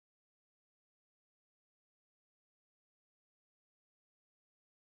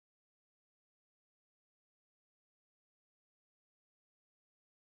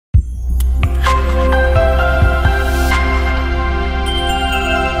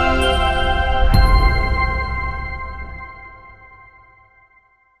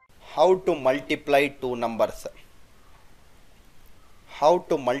how to multiply two numbers. How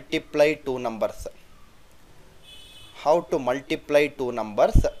to multiply two numbers. How to multiply two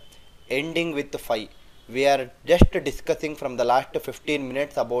numbers ending with 5. We are just discussing from the last 15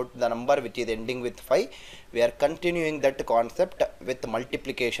 minutes about the number which is ending with 5. We are continuing that concept with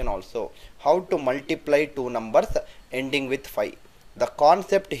multiplication also. How to multiply two numbers ending with 5. The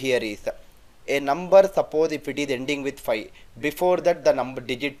concept here is a number, suppose if it is ending with 5, before that the number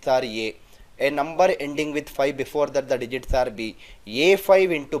digits are a number ending with 5, before that the digits are b.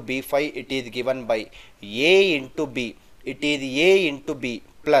 A5 into b5, it is given by a into b. It is a into b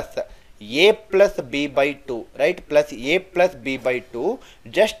plus a plus b by 2, right? Plus a plus b by 2.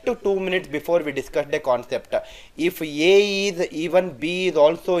 Just 2 minutes before we discussed the concept. If a is even, b is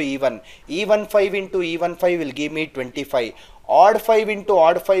also even 5 into even 5 will give me 25. Odd 5 into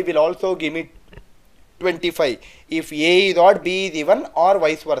odd 5 will also give me 25. If a is odd, b is even, or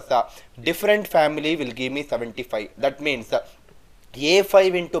vice versa, different family will give me 75. That means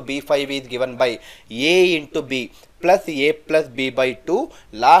a5 into b5 is given by a into b plus a plus b by 2.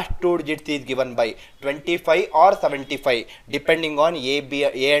 Last two digits is given by 25 or 75 depending on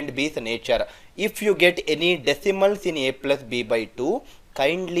a and b's nature. If you get any decimals in a plus b by 2,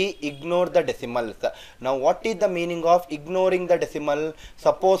 kindly ignore the decimals. Now what is the meaning of ignoring the decimal?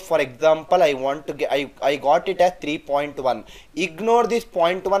 Suppose for example I want to get, I got it as 3.1. Ignore this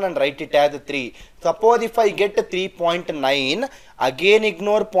 0.1 and write it as 3. Suppose if I get 3.9, again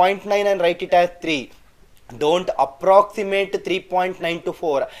ignore 0.9 and write it as 3. Don't approximate 3.9 to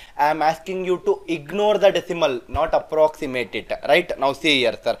 4. I am asking you to ignore the decimal, not approximate it. Right? Now see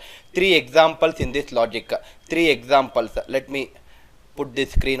here, sir. 3 examples in this logic. 3 examples. Let me put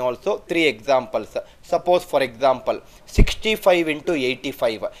this screen also. 3 examples. Suppose for example 65 into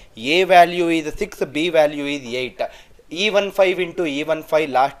 85. A value is 6, B value is 8. Even 5 into even 5,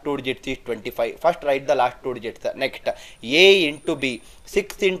 last two digits is 25. First write the last two digits. Next, A into B.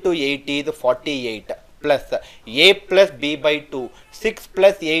 6 into 8 is 48. Plus a plus b by 2. 6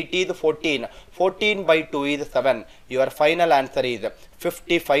 plus 8 is 14. 14 by 2 is 7. Your final answer is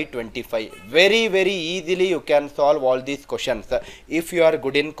 5525. Very easily you can solve all these questions if you are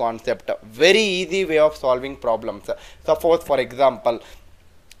good in concept. Very easy way of solving problems. Suppose for example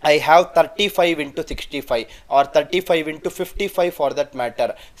I have 35 into 65 or 35 into 55 for that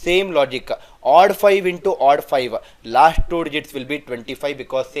matter. Same logic. Odd 5 into odd 5. Last two digits will be 25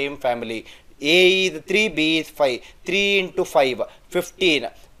 because same family. A is 3, B is 5. 3 into 5, 15.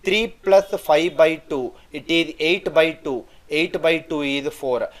 3 plus 5 by 2, it is 8 by 2. 8 by 2 is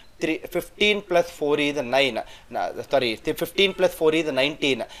 4. 15 plus 4 is 9. 15 plus 4 is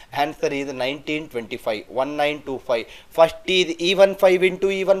 19. Answer is 1925. 1925. First is even 5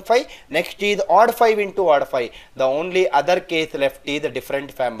 into even 5. Next is odd 5 into odd 5. The only other case left is a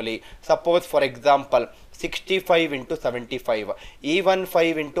different family. Suppose for example 65 into 75. Even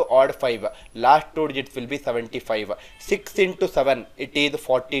 5 into odd 5. Last two digits will be 75. 6 into 7. It is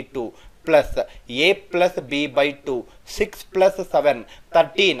 42. Plus a plus b by 2. 6 plus 7.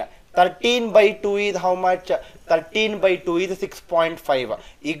 13. 13 by 2 is how much? 13 by 2 is 6.5.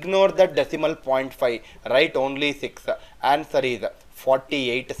 Ignore that decimal 0.5. Write only 6. Answer is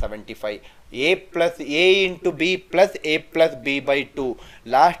 4875. A plus a into b plus a plus b by 2.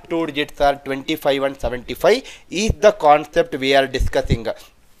 Last two digits are 25 and 75 is the concept we are discussing.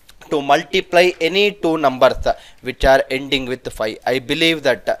 To multiply any two numbers which are ending with 5. I believe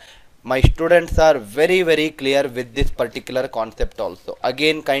that my students are very clear with this particular concept also.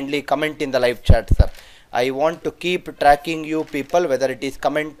 Again kindly comment in the live chat, sir. I want to keep tracking you people whether it is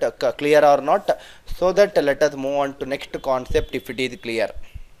comment clear or not, so that let us move on to next concept if it is clear.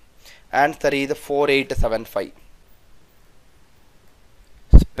 Answer is 4875.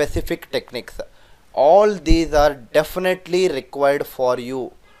 Specific techniques. All these are definitely required for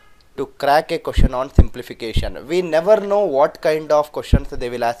you to crack a question on simplification. We never know what kind of questions they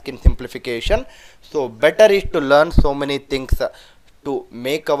will ask in simplification. So better is to learn so many things to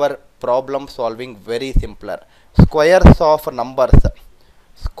make our problem solving very simpler. Squares of numbers.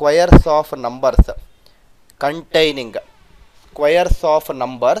 Squares of numbers containing. Squares of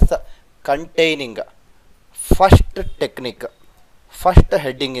numbers containing. First technique. First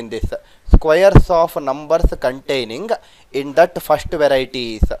heading in this. Squares of numbers containing, in that first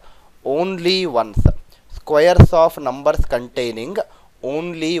variety is only ones. Squares of numbers containing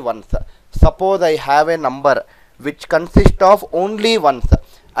only ones. Suppose I have a number which consists of only ones.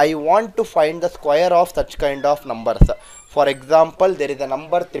 I want to find the square of such kind of numbers. For example, there is a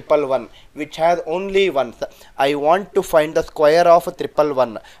number 111 which has only ones. I want to find the square of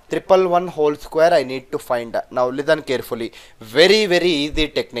 111. 111 whole square I need to find. Now listen carefully. Very easy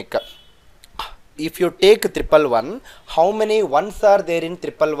technique. If you take 111, how many ones are there in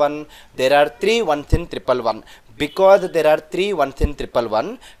 111? There are 3 ones in 111. Because there are 3 ones in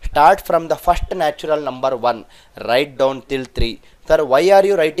 111, start from the first natural number 1. Write down till 3. Sir, why are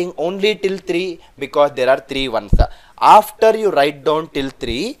you writing only till 3? Because there are 3 ones. After you write down till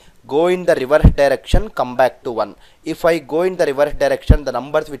 3, go in the reverse direction, come back to 1. If I go in the reverse direction, the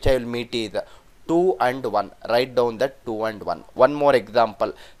numbers which I will meet is 2 and 1. Write down that 2 and 1. One more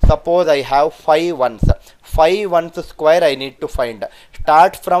example. Suppose I have 5 ones. 5 ones square I need to find.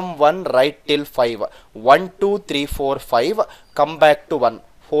 Start from 1, write till 5. 1, 2, 3, 4, 5. Come back to 1.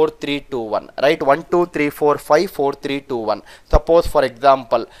 4, 3, 2, 1. Write 1, 2, 3, 4, 5, 4, 3, 2, 1. Suppose for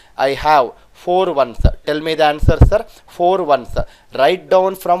example, I have 4 ones. Tell me the answer, sir. 4 ones. Write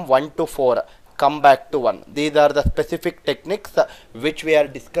down from 1 to 4. Come back to 1. These are the specific techniques which we are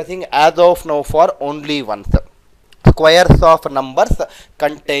discussing as of now for only ones. Squares of numbers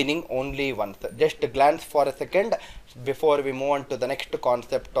containing only ones. Just glance for a second before we move on to the next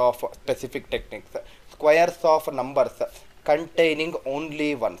concept of specific techniques. Squares of numbers containing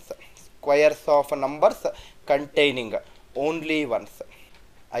only ones. Squares of numbers containing only ones.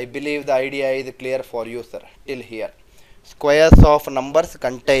 I believe the idea is clear for you, sir, till here. Squares of numbers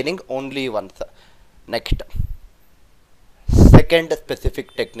containing only ones. Next, second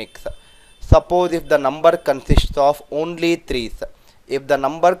specific techniques. Suppose if the number consists of only 3s, if the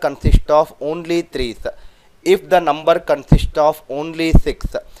number consists of only 3s, if the number consists of only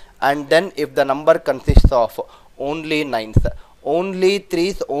 6, and then if the number consists of only 9s, only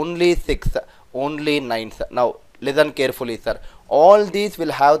 3s, only 6, only 9s. Now listen carefully, sir. All these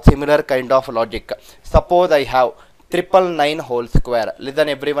will have similar kind of logic. Suppose I have 999 whole square. Listen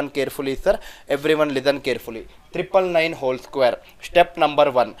everyone carefully, sir. Everyone listen carefully. 999 whole square. Step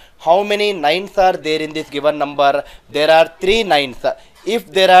number 1. How many 9s are there in this given number? There are 3 9s.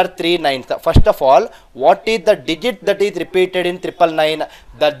 If there are 3 9s, first of all, what is the digit that is repeated in 999?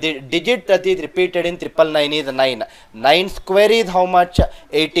 The digit that is repeated in 999 is 9. 9 square is how much?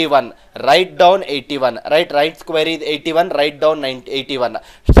 81. Write down 81. Right square is 81. Write down 81.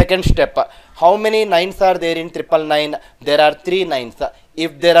 Second step. How many 9s are there in 999? There are 3 9s.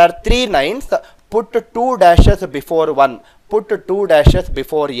 If there are 3 9s, put 2 dashes before 1. Put 2 dashes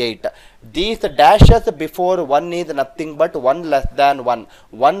before 8. These dashes before 1 is nothing but 1 less than 1.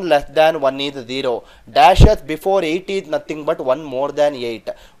 1 less than 1 is 0. Dashes before 8 is nothing but 1 more than 8.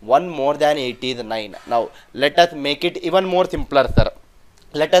 1 more than 8 is 9. Now let us make it even more simpler, sir.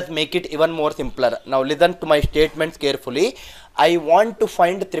 Let us make it even more simpler. Now listen to my statements carefully. I want to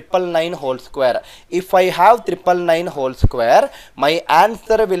find 999 whole square. If I have 999 whole square, my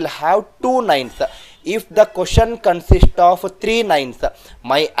answer will have 2 9s. If the question consists of 3 9s,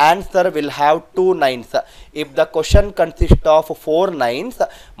 my answer will have 2 9s. If the question consists of 4 9s,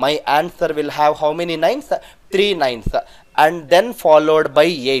 my answer will have how many 9s? 3 9s. And then followed by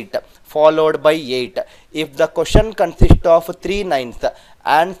 8. Followed by 8. If the question consists of 3 9s,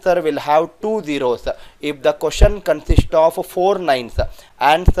 answer will have 2 zeros. If the question consists of 4 9s,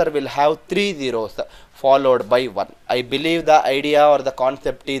 answer will have 3 zeros followed by 1. I believe the idea or the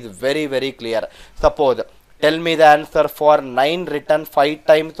concept is very clear. Suppose, tell me the answer for 9 written 5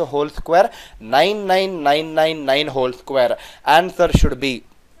 times whole square. 99999 whole square. Answer should be,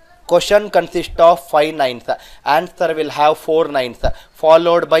 question consists of 5 9s. Answer will have 4 9s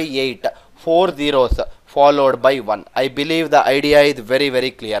followed by 8. 4 zeros followed by 1. I believe the idea is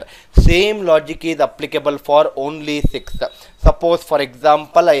very clear. Same logic is applicable for only 6. Suppose for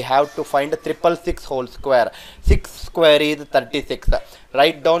example I have to find 666 whole square. 6 square is 36.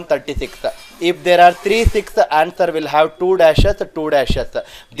 Write down 36. If there are 3 6, answer will have 2 dashes, 2 dashes.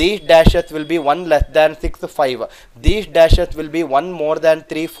 These dashes will be 1 less than 6 5. These dashes will be 1 more than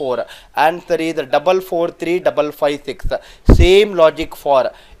 3 4. Answer is 4 4 3 5 5 6. Same logic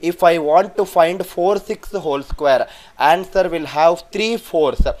for, if I want to find 4 6 whole square, answer will have 3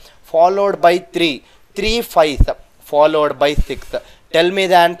 4s followed by 3, 3 5s followed by 6. Tell me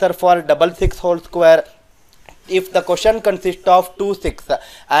the answer for 666 whole square. If the question consists of 2 6,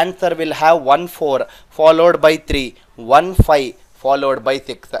 answer will have 1 4 followed by 3, 1 5 followed by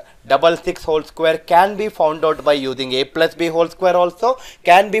 6. 666 whole square can be found out by using a plus b whole square, also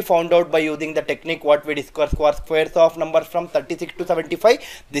can be found out by using the technique what we discussed for squares of numbers from 36 to 75.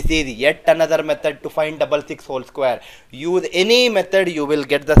 This is yet another method to find 666 whole square. Use any method, you will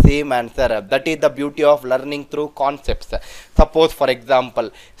get the same answer. That is the beauty of learning through concepts. Suppose for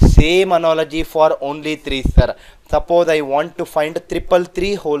example, same analogy for only 3, sir. Suppose I want to find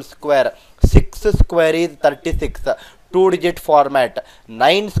 333 whole square. 6 square is 36, 2-digit format.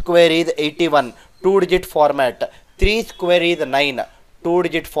 9 square is 81, 2-digit format. 3 square is 9,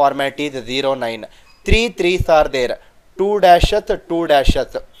 2-digit format is 09. 3 threes are there. 2 dashes, 2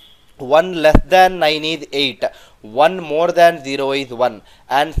 dashes. 1 less than 9 is 8. 1 more than 0 is 1.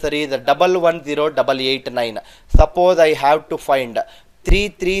 Answer is 110889. Suppose I have to find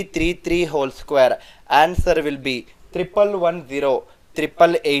 3333 whole square. Answer will be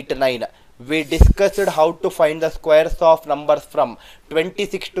 11108889. We discussed how to find the squares of numbers from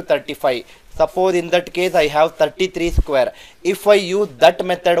 26 to 35. Suppose in that case I have 33 square. If I use that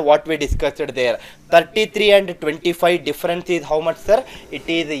method what we discussed there, 33 and 25 difference is how much, sir? It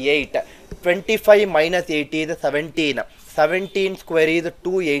is 8. 25 minus 8 is 17. 17 square is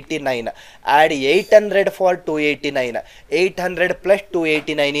 289. Add 800 for 289. 800 plus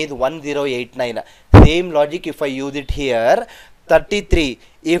 289 is 1089. Same logic if I use it here. 33.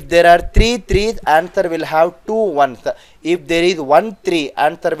 If there are 3 threes, answer will have 2 ones. If there is 1 3,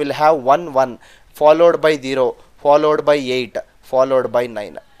 answer will have 1 1, followed by 0, followed by 8, followed by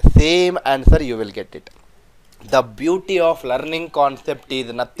 9. Same answer you will get it. The beauty of learning concept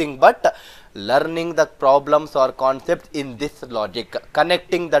is nothing but learning the problems or concepts in this logic.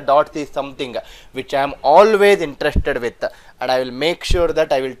 Connecting the dots is something which I am always interested with, and I will make sure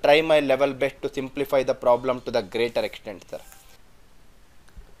that I will try my level best to simplify the problem to the greater extent, sir.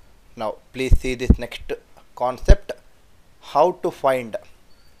 Now please see this next concept. How to find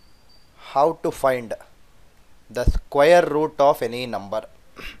the square root of any number.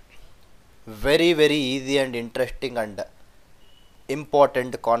 Very easy and interesting and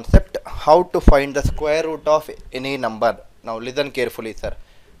important concept. How to find the square root of any number. Now listen carefully, sir.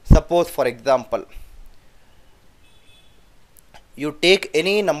 Suppose for example you take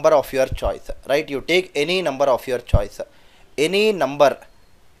any number of your choice, right? You take any number of your choice. Any number,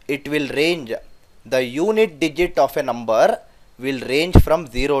 it will range, the unit digit of a number will range from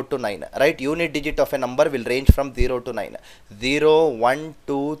 0 to 9, right? Unit digit of a number will range from 0 to 9. 0, 1,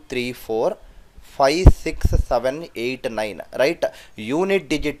 2, 3, 4, 5, 6, 7, 8, 9, right? Unit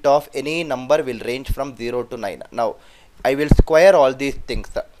digit of any number will range from 0 to 9. Now, I will square all these things.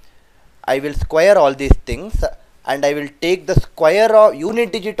 And I will take the square of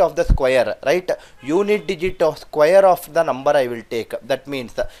unit digit of the square, right? Unit digit of square of the number I will take. That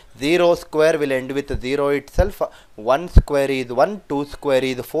means 0 square will end with 0 itself. 1 square is 1, 2 square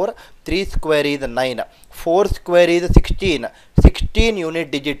is 4, 3 square is 9, 4 square is 16, 16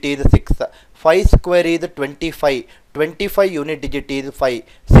 unit digit is 6, 5 square is 25, 25 unit digit is 5,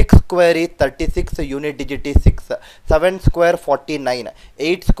 6 square is 36, unit digit is 6, 7 square 49,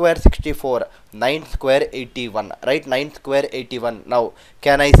 8 square 64, 9 square 81, right? 9 square 81. Now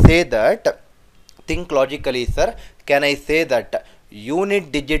can I say that, think logically, sir, can I say that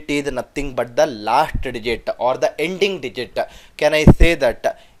unit digit is nothing but the last digit or the ending digit? Can I say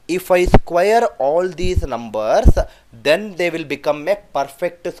that if I square all these numbers, then they will become a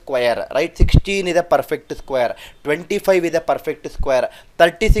perfect square, right? 16 is a perfect square, 25 is a perfect square,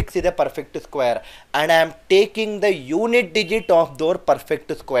 36 is a perfect square, and I am taking the unit digit of those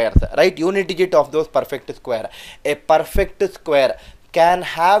perfect squares, right? Unit digit of those perfect square. A perfect square can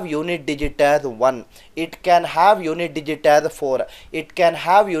have unit digit as 1, it can have unit digit as 4, it can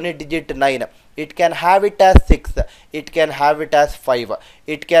have unit digit 9, it can have it as 6, it can have it as 5,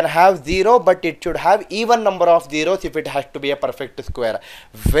 it can have 0, but it should have even number of zeros if it has to be a perfect square.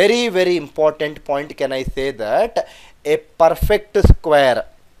 Very important point. Can I say that a perfect square,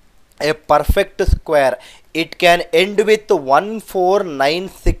 it can end with 1, 4, 9,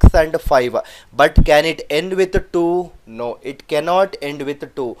 6 and 5, but can it end with 2? No, it cannot end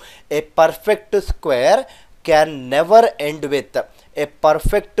with 2. A perfect square can never end with, a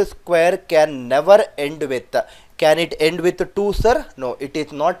perfect square can never end with, can it end with 2, sir? No, it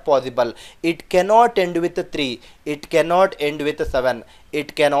is not possible. It cannot end with 3, it cannot end with 7,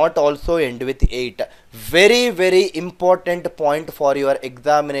 it cannot also end with 8. Very important point for your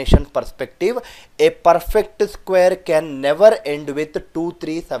examination perspective. A perfect square can never end with 2,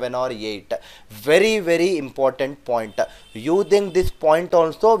 3, 7 or 8. Very important point. Using this point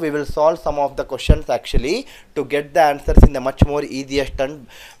also we will solve some of the questions actually to get the answers in a much more easiest and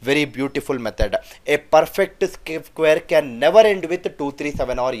very beautiful method. A perfect square can never end with 2, 3,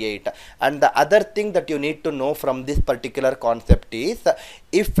 7 or 8. And the other thing that you need to know from this particular concept is,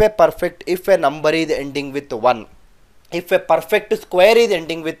 if a number is ending with 1, if a perfect square is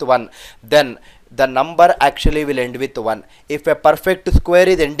ending with 1, then the number actually will end with 1. If a perfect square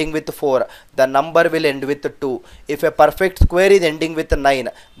is ending with 4, the number will end with 2. If a perfect square is ending with 9,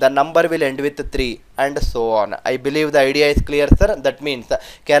 the number will end with 3, and so on. I believe the idea is clear, sir. That means,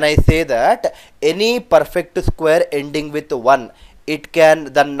 can I say that any perfect square ending with 1,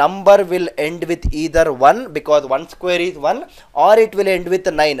 the number will end with either 1, because 1 square is 1, or it will end with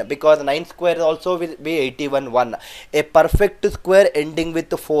 9, because 9 square also will be 81 1. A perfect square ending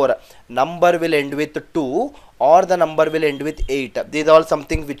with 4, number will end with 2, or the number will end with 8. These are all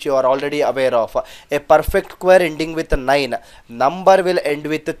something which you are already aware of. A perfect square ending with 9, number will end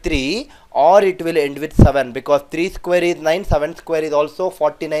with 3, or it will end with 7, because 3 square is 9, 7 square is also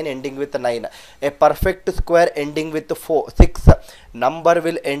 49 ending with 9. A perfect square ending with 6, number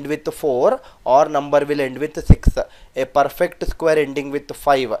will end with 4, or number will end with 6. A perfect square ending with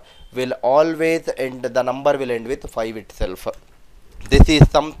 5 will always end, the number will end with 5 itself. This is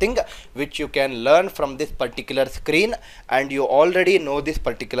something which you can learn from this particular screen, and you already know this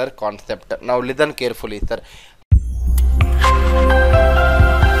particular concept. Now listen carefully, sir.